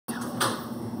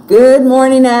Good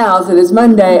morning, Owls. It is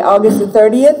Monday, August the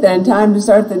 30th, and time to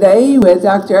start the day with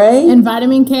Dr. A. And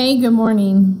Vitamin K. Good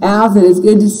morning. Owls, it is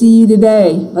good to see you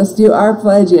today. Let's do our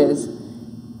pledges.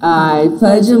 I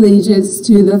pledge allegiance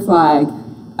to the flag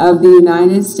of the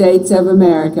United States of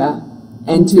America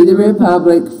and to the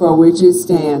republic for which it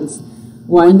stands,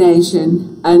 one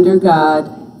nation, under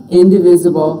God,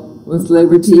 indivisible, with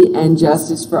liberty and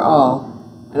justice for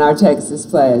all. And our Texas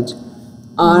pledge.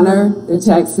 Honor the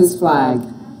Texas flag.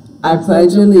 I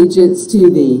pledge allegiance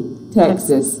to thee,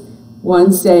 Texas,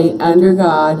 one state under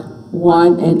God,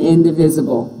 one and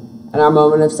indivisible. And our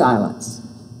moment of silence.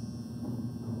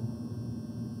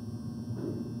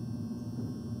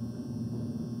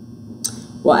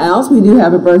 Well, Owls, we do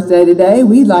have a birthday today.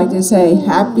 We'd like to say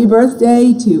happy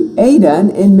birthday to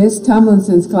Aiden in Miss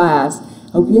Tumlinson's class.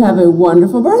 Hope you have a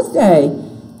wonderful birthday.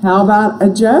 How about a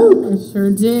joke? I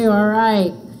sure do. All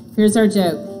right. Here's our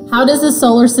joke. How does the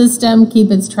solar system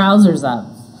keep its trousers up?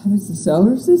 How does the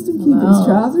solar system keep its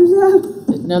trousers up?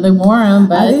 Didn't know they wore them,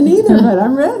 but... I didn't either, but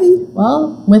I'm ready.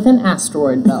 Well, with an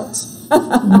asteroid belt.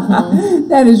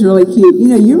 That is really cute. You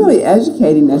know, you're really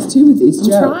educating us, too, with these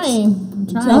jokes. I'm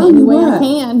trying any way I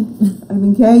can.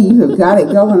 Vitamin K, you have got it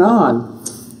going on.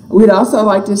 We'd also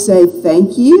like to say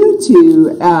thank you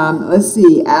to,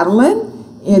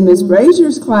 Adeline in Miss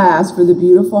Brazier's class for the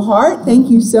beautiful heart. Thank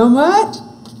you so much.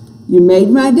 You made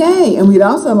my day. And we'd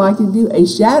also like to do a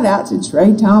shout out to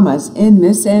Trey Thomas in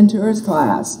Miss Santura's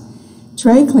class.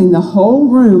 Trey cleaned the whole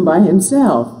room by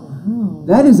himself. Wow.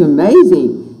 That is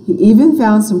amazing. He even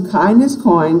found some kindness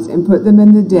coins and put them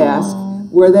in the desk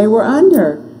where they were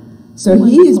under. So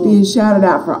he is being shouted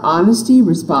out for honesty,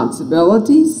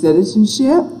 responsibility,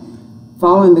 citizenship,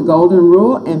 following the golden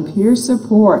rule, and peer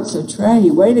support. So Trey,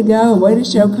 way to go, way to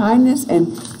show kindness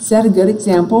and set a good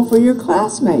example for your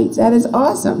classmates. That is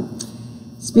awesome.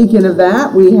 Speaking of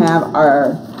that, we have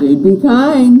our Dude Be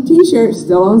Kind t-shirt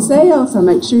still on sale, so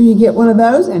make sure you get one of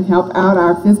those and help out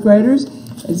our 5th graders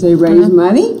as they raise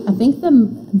money. I think the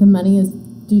money is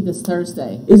due this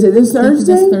Thursday. Is it this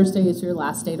Thursday? This Thursday is your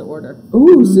last day to order.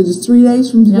 Ooh, so just 3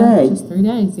 days from today. Yeah, just 3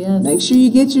 days, yes. Make sure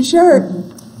you get your shirt.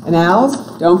 And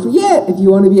Owls, don't forget, if you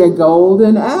want to be a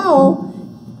golden owl,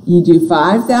 you do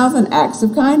 5,000 acts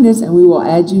of kindness, and we will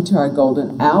add you to our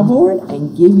golden owl board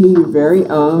and give you your very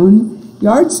own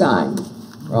yard sign.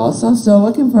 We're also still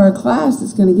looking for a class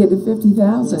that's going to get to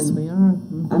 50,000. Yes, we are.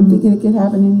 I'm thinking it could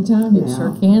happen anytime now. It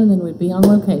sure can, and then we'd be on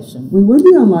location. We would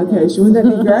be on location. Wouldn't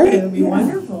that be great? It would be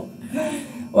wonderful.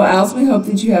 Well, Owls, we hope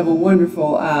that you have a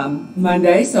wonderful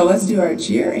Monday, so let's do our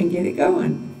cheer and get it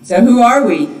going. So who are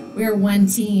we? We're one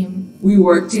team. We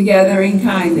work together in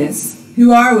kindness.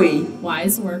 Who are we?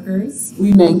 Wise workers.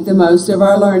 We make the most of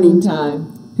our learning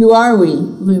time. Who are we?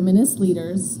 Luminous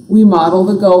leaders. We model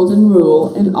the golden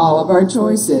rule in all of our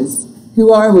choices.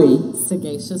 Who are we?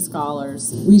 Sagacious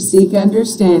scholars. We seek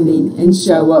understanding and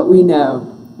show what we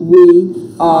know.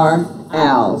 We are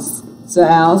Owls. So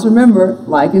Owls, remember,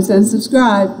 like us and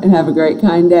subscribe, and have a great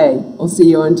kind day. We'll see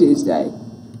you on Tuesday.